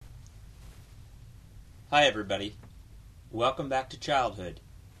Hi everybody. Welcome back to Childhood,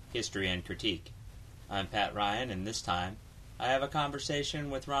 History and Critique. I'm Pat Ryan, and this time I have a conversation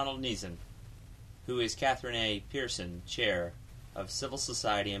with Ronald Neeson, who is Catherine A. Pearson Chair of Civil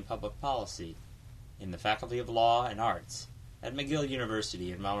Society and Public Policy in the Faculty of Law and Arts at McGill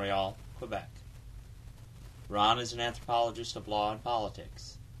University in Montreal, Quebec. Ron is an anthropologist of law and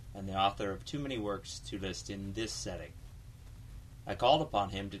politics, and the author of too many works to list in this setting. I called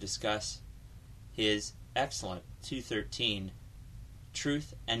upon him to discuss his excellent 2013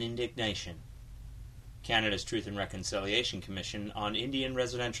 Truth and Indignation, Canada's Truth and Reconciliation Commission on Indian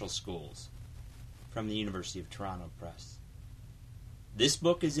Residential Schools, from the University of Toronto Press. This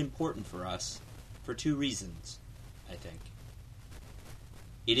book is important for us for two reasons, I think.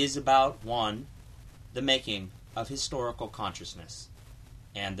 It is about, one, the making of historical consciousness,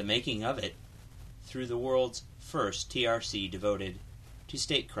 and the making of it through the world's first TRC devoted to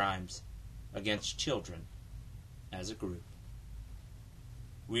state crimes against children as a group.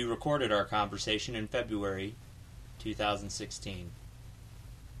 We recorded our conversation in February 2016,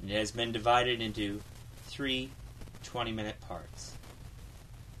 and it has been divided into 3 20-minute parts.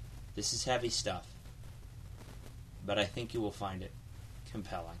 This is heavy stuff, but I think you will find it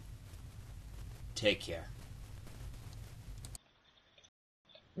compelling. Take care.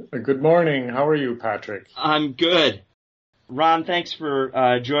 Good morning. How are you, Patrick? I'm good. Ron, thanks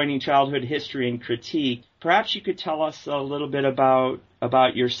for joining Childhood History and Critique. Perhaps you could tell us a little bit about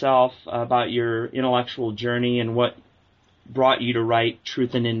yourself, about your intellectual journey, and what brought you to write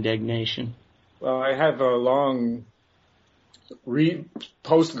Truth and Indignation. Well, I have a long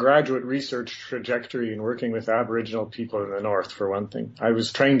postgraduate research trajectory in working with Aboriginal people in the North, for one thing. I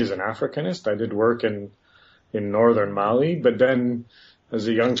was trained as an Africanist. I did work in northern Mali, but then as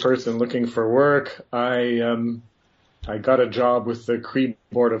a young person looking for work, I got a job with the Cree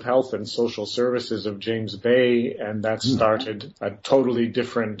Board of Health and Social Services of James Bay, and that started a totally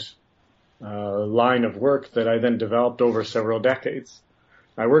different line of work that I then developed over several decades.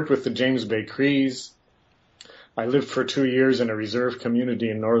 I worked with the James Bay Crees. I lived for 2 years in a reserve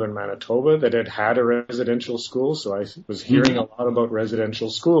community in northern Manitoba that had a residential school, so I was hearing a lot about residential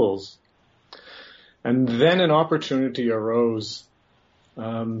schools. And then an opportunity arose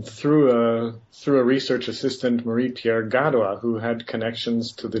through a research assistant, Marie-Pierre Gadois, who had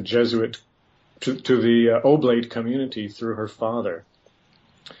connections to the Jesuit, to the Oblate community through her father.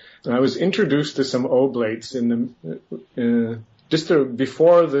 And I was introduced to some Oblates before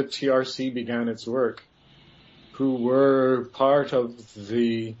the TRC began its work, who were part of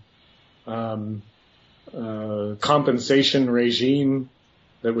the compensation regime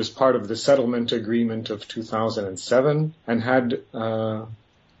that was part of the settlement agreement of 2007 and had,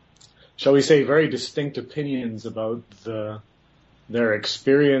 shall we say, very distinct opinions about their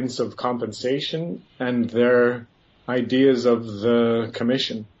experience of compensation and their ideas of the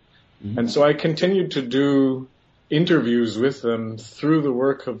commission. Mm-hmm. And so I continued to do interviews with them through the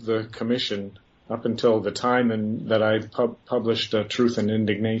work of the commission up until the time that I published Truth and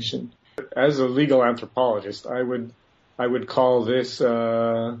Indignation. As a legal anthropologist, I would call this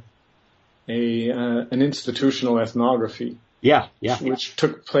an institutional ethnography. Yeah. Which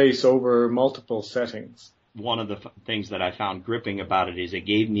took place over multiple settings. One of the things that I found gripping about it is it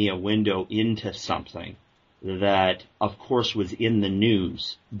gave me a window into something that, of course, was in the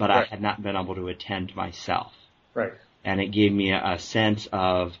news, but right. I had not been able to attend myself. Right. And it gave me a sense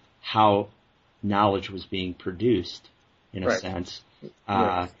of how knowledge was being produced, in a right. sense.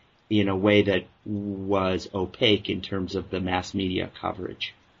 Right. In a way that was opaque in terms of the mass media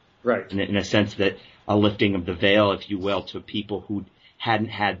coverage. Right. In a sense that a lifting of the veil, if you will, to people who hadn't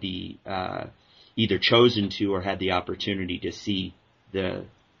had the, either chosen to or had the opportunity to see the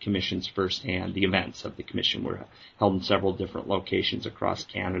commissions firsthand. The events of the commission were held in several different locations across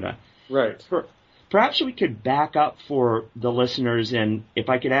Canada. Right. Perhaps we could back up for the listeners, and if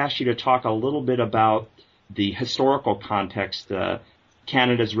I could ask you to talk a little bit about the historical context,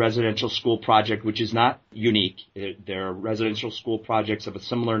 Canada's residential school project, which is not unique. There are residential school projects of a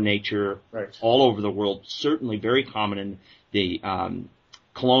similar nature right. all over the world, certainly very common in the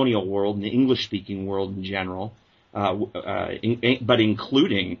colonial world and the English-speaking world in general, but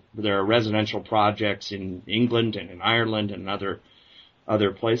including there are residential projects in England and in Ireland and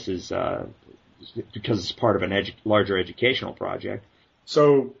other places because it's part of a larger educational project.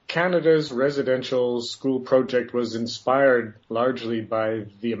 So Canada's residential school project was inspired largely by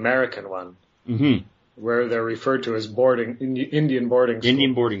the American one, mm-hmm. where they're referred to as Indian boarding schools.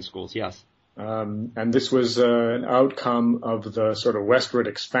 Indian boarding schools, yes. And this was an outcome of the sort of westward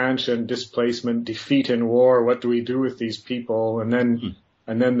expansion, displacement, defeat in war. What do we do with these people? And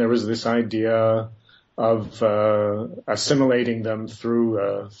then there was this idea assimilating them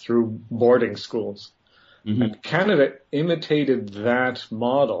through boarding schools. Mm-hmm. And Canada imitated that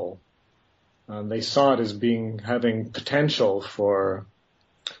model. They saw it as having potential for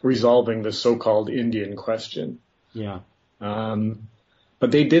resolving the so-called Indian question. Yeah.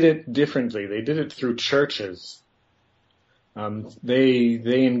 But they did it differently. They did it through churches. They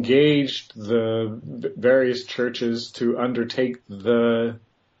engaged the various churches to undertake the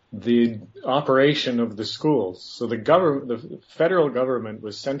operation of the schools. So the federal government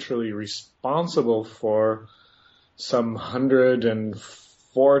was centrally responsible for some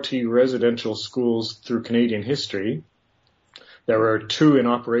 140 residential schools through Canadian history. There were 2 in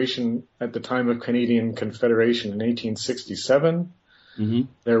operation at the time of Canadian Confederation in 1867. Mm-hmm.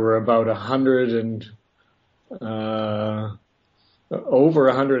 There were about over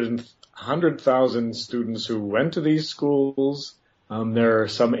 100,000 students who went to these schools. There are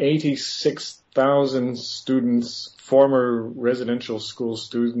some 86,000 students, former residential school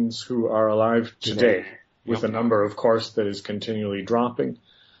students, who are alive today, with a number, of course, that is continually dropping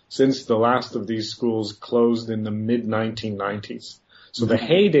since the last of these schools closed in the mid-1990s. So the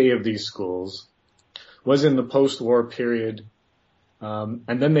heyday of these schools was in the post-war period, and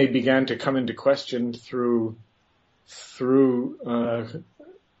then they began to come into question through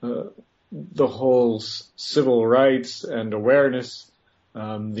the whole civil rights and awareness,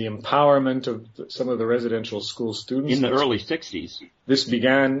 the empowerment of some of the residential school students. In the early 60s. This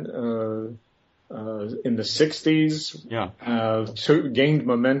began in the 60s, gained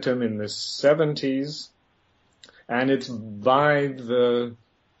momentum in the 70s, and it's by the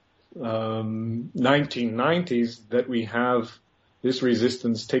 1990s that we have this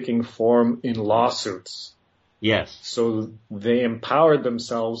resistance taking form in lawsuits. Yes. So they empowered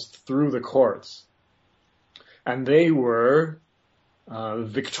themselves through the courts. And they were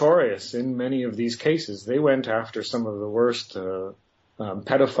victorious in many of these cases. They went after some of the worst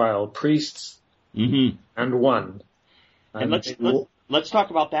pedophile priests and won. And let's talk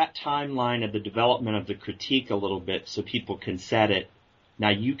about that timeline of the development of the critique a little bit so people can set it. Now,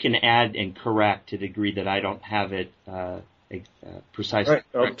 you can add and correct to the degree that I don't have it precisely. Right.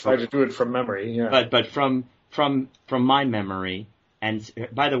 I'll try to do it from memory. Yeah. But from my memory, and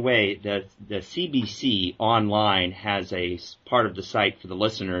by the way, the CBC online has a part of the site for the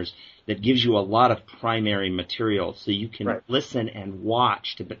listeners that gives you a lot of primary material, so you can listen and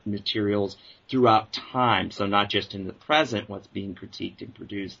watch to materials throughout time. So not just in the present, what's being critiqued and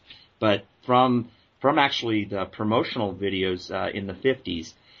produced, but from actually the promotional videos in the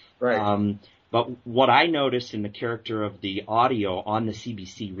 50s. Right. But what I noticed in the character of the audio on the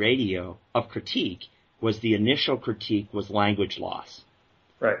CBC radio of critique was the initial critique was language loss.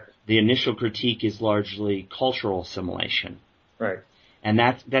 Right. The initial critique is largely cultural assimilation. Right. And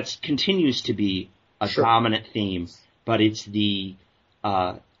that continues to be a dominant theme, but it's the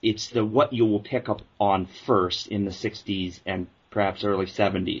what you will pick up on first in the 60s and perhaps early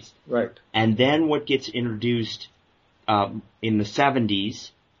 70s. Right. And then what gets introduced in the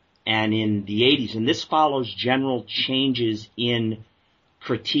 70s and in the 80s, and this follows general changes in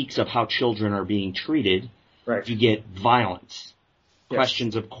critiques of how children are being treated. Right. You get violence,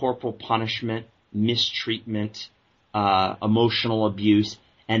 questions of corporal punishment, mistreatment, emotional abuse,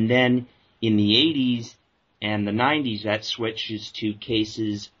 and then in the 80s and the 90s that switches to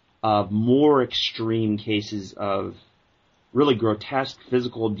cases of more extreme cases of really grotesque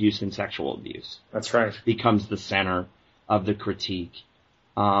physical abuse and sexual abuse. That's right. Becomes the center of the critique,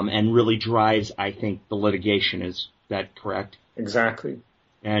 and really drives, I think, the litigation. Is that correct? Exactly.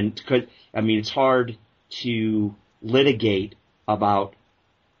 And it's hard to litigate about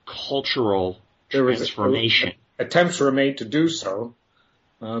cultural transformation. Attempts were made to do so,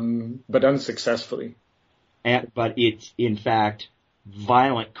 but unsuccessfully. But it's, in fact,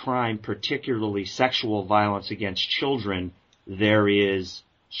 violent crime, particularly sexual violence against children. There is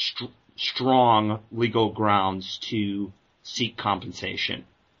strong legal grounds to seek compensation.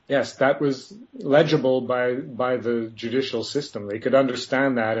 Yes, that was legible by the judicial system. They could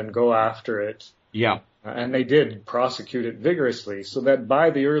understand that and go after it. Yeah. And they did prosecute it vigorously, so that by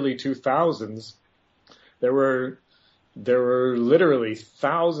the early 2000s, there were literally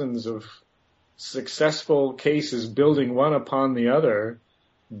thousands of successful cases building one upon the other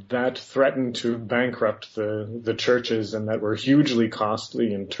that threatened to bankrupt the churches and that were hugely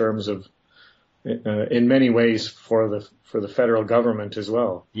costly in terms of, in many ways, for the federal government as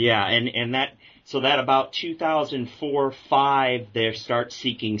well. Yeah, and that about 2004-05 they start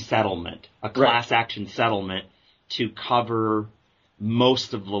seeking settlement, a class action settlement to cover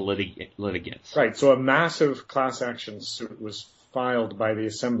most of the litigants. Right. So a massive class action suit was filed by the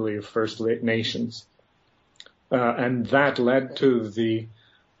Assembly of First Nations and that led to the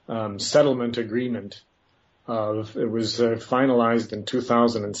settlement agreement. It was finalized in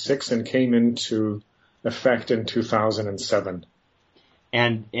 2006 and came into effect in 2007.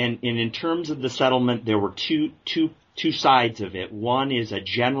 And in terms of the settlement, there were two sides of it. One is a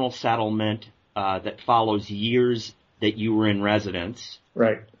general settlement that follows years that you were in residence.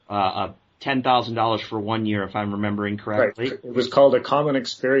 Right. $10,000 for 1 year, if I'm remembering correctly. Right. It was called a common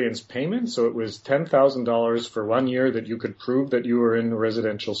experience payment, so it was $10,000 for 1 year that you could prove that you were in a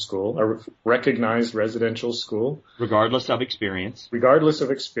residential school, a recognized residential school. Regardless of experience. Regardless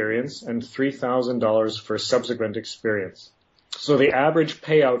of experience, and $3,000 for subsequent experience. So the average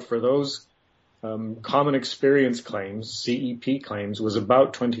payout for those common experience claims, CEP claims, was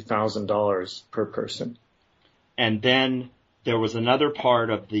about $20,000 per person. And then there was another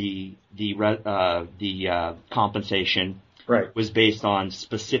part of the compensation, right, was based on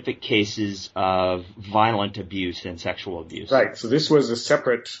specific cases of violent abuse and sexual abuse. Right. So this was a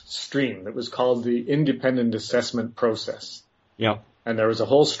separate stream that was called the independent assessment process. Yeah. And there was a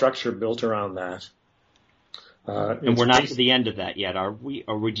whole structure built around that. And we're not to the end of that yet, are we?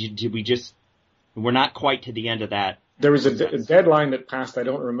 Or did we just? We're not quite to the end of that. There was a deadline that passed, I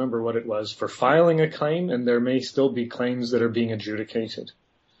don't remember what it was, for filing a claim, and there may still be claims that are being adjudicated.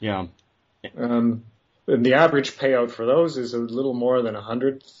 Yeah. And the average payout for those is a little more than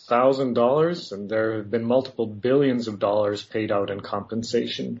 $100,000, and there have been multiple billions of dollars paid out in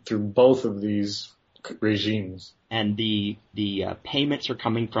compensation through both of these regimes. And the payments are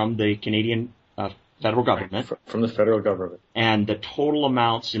coming from the Canadian federal government. From the federal government. And the total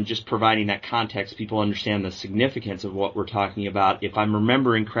amounts, and just providing that context, people understand the significance of what we're talking about. If I'm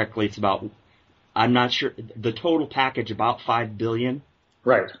remembering correctly, it's about, I'm not sure, the total package about $5 billion.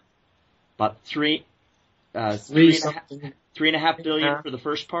 Right. About three and a half billion for the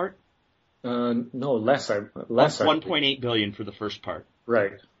first part? No, less. 1.8 billion for the first part.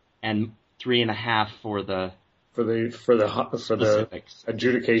 Right. And 3.5 for the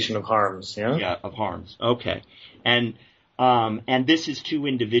adjudication of harms, yeah? Yeah, of harms. Okay. And this is to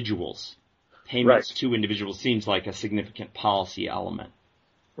individuals. Payments to individuals seems like a significant policy element.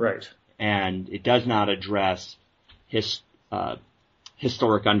 Right. And it does not address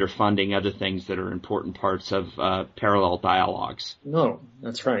historic underfunding, other things that are important parts of parallel dialogues. No,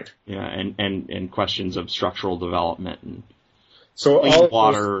 that's right. Yeah, and questions of structural development and so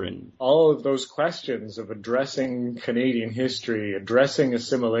all of those questions of addressing Canadian history, addressing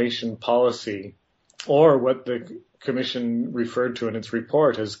assimilation policy, or what the Commission referred to in its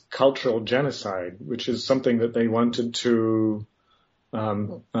report as cultural genocide, which is something that they wanted to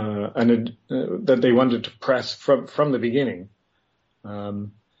that they wanted to press from the beginning.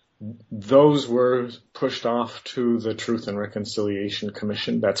 Those were pushed off to the Truth and Reconciliation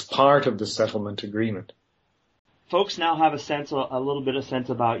Commission. That's part of the settlement agreement. Folks now have a little bit of sense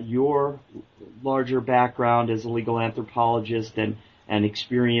about your larger background as a legal anthropologist and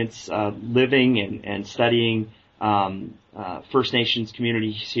experience living and studying First Nations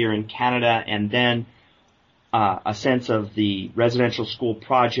communities here in Canada, and then a sense of the residential school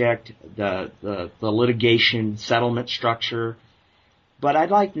project, the litigation settlement structure. But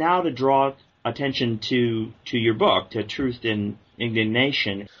I'd like now to draw attention to your book, to Truth and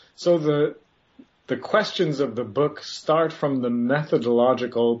Indignation. So the questions of the book start from the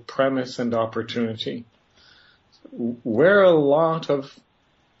methodological premise and opportunity. Where a lot of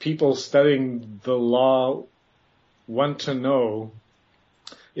people studying the law want to know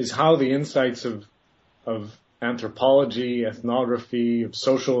is how the insights of anthropology, ethnography, of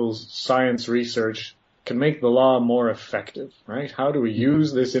social science research can make the law more effective, right? How do we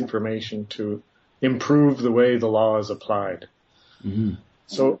use this information to improve the way the law is applied? Mm-hmm.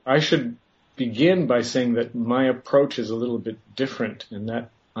 So I should begin by saying that my approach is a little bit different in that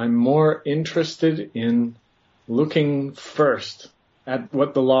I'm more interested in looking first at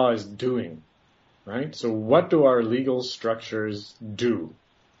what the law is doing, right? So what do our legal structures do?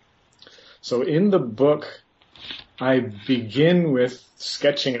 So in the book, I begin with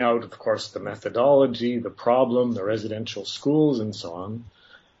sketching out, of course, the methodology, the problem, the residential schools, and so on.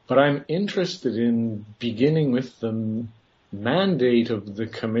 But I'm interested in beginning with the mandate of the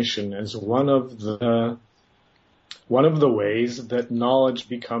Commission as one of the ways that knowledge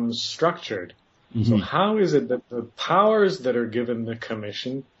becomes structured. Mm-hmm. So how is it that the powers that are given the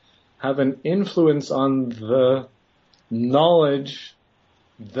Commission have an influence on the knowledge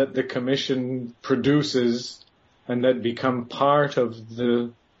that the Commission produces and that become part of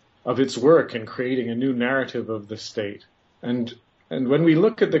its work in creating a new narrative of the state? And when we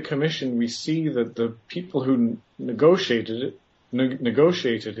look at the Commission, we see that the people who negotiated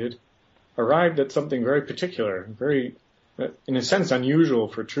it arrived at something very particular, very, in a sense, unusual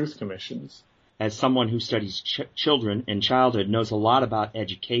for truth commissions. As someone who studies children and childhood knows a lot about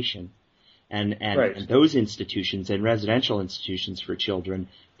education and those institutions and residential institutions for children,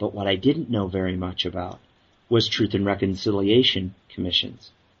 but what I didn't know very much about was Truth and Reconciliation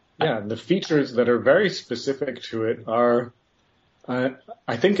Commissions. Yeah, the features that are very specific to it are,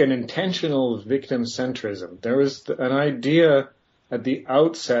 I think, an intentional victim centrism. There was an idea at the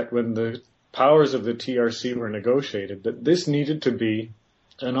outset when the powers of the TRC were negotiated that this needed to be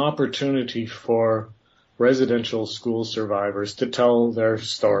an opportunity for residential school survivors to tell their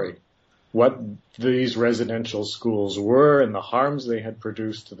story, what these residential schools were and the harms they had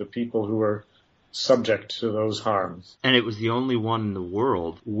produced to the people who were subject to those harms. And it was the only one in the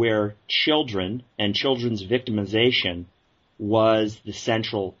world where children and children's victimization was the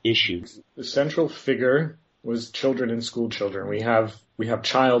central issue. The central figure was children and school children. We have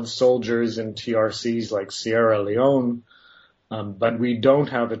child soldiers in TRCs like Sierra Leone, but we don't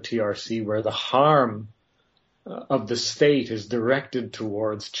have a TRC where the harm of the state is directed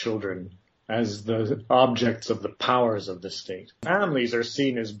towards children as the objects of the powers of the state. Families are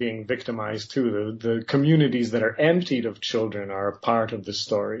seen as being victimized too. The communities that are emptied of children are a part of the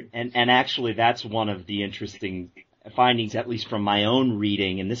story. And actually that's one of the interesting findings, at least from my own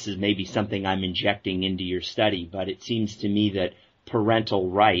reading, and this is maybe something I'm injecting into your study, but it seems to me that parental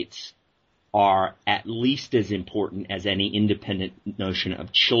rights are at least as important as any independent notion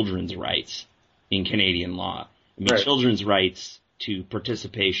of children's rights in Canadian law. I mean, right. Children's rights to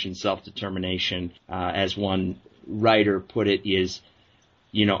participation, self-determination, as one writer put it, is,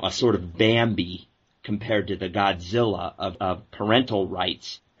 a sort of Bambi compared to the Godzilla of parental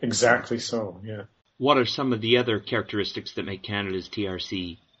rights. Exactly so, yeah. What are some of the other characteristics that make Canada's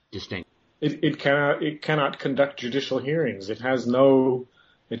TRC distinct? It cannot conduct judicial hearings. It has no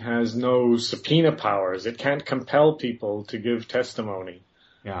subpoena powers. It can't compel people to give testimony.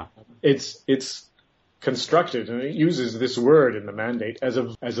 Yeah. It's constructed, and it uses this word in the mandate as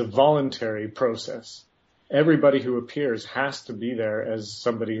a voluntary process. Everybody who appears has to be there as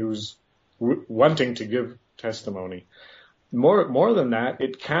somebody who's wanting to give testimony. More than that,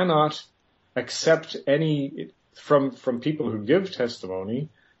 it cannot accept any from people who give testimony.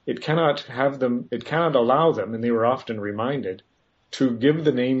 It cannot allow them, and they were often reminded, to give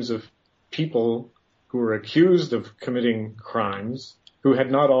the names of people who were accused of committing crimes who had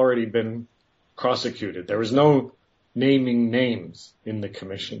not already been prosecuted. There was no naming names in the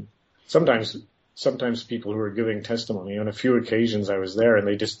commission. Sometimes people who were giving testimony, on a few occasions I was there, and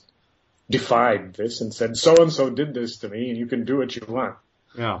they just defied this and said, so-and-so did this to me, and you can do what you want.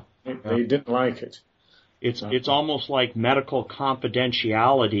 Yeah. They didn't like it. It's almost like medical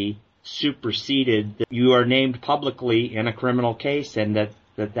confidentiality superseded that you are named publicly in a criminal case, and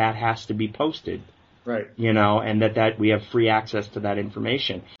that has to be posted. Right. And that we have free access to that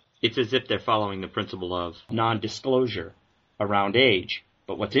information. It's as if they're following the principle of non-disclosure around age.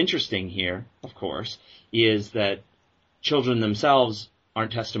 But what's interesting here, of course, is that children themselves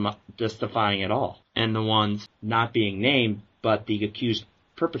aren't testifying at all. And the ones not being named, but the accused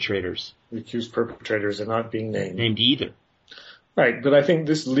perpetrators. The accused perpetrators are not being named. Named either. Right, but I think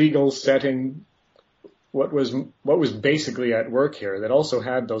this legal setting, what was basically at work here, that also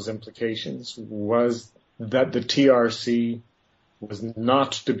had those implications, was that the TRC was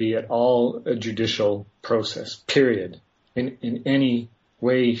not to be at all a judicial process, period, in any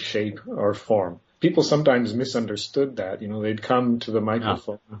way, shape, or form. People sometimes misunderstood that. They'd come to the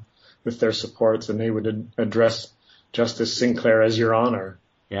microphone with their supports, and they would address Justice Sinclair as Your Honor.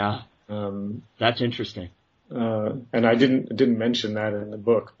 Yeah, that's interesting. And I didn't mention that in the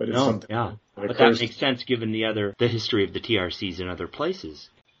book, but it's something. Yeah, but that makes sense given the history of the TRCs in other places.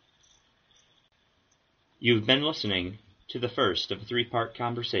 You've been listening to the first of a three-part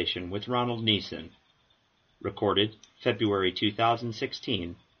conversation with Ronald Neeson, recorded February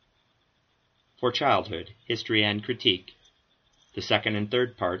 2016, for Childhood, History and Critique. The second and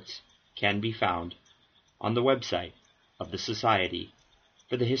third parts can be found on the website of the Society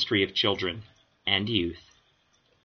for the History of Children and Youth.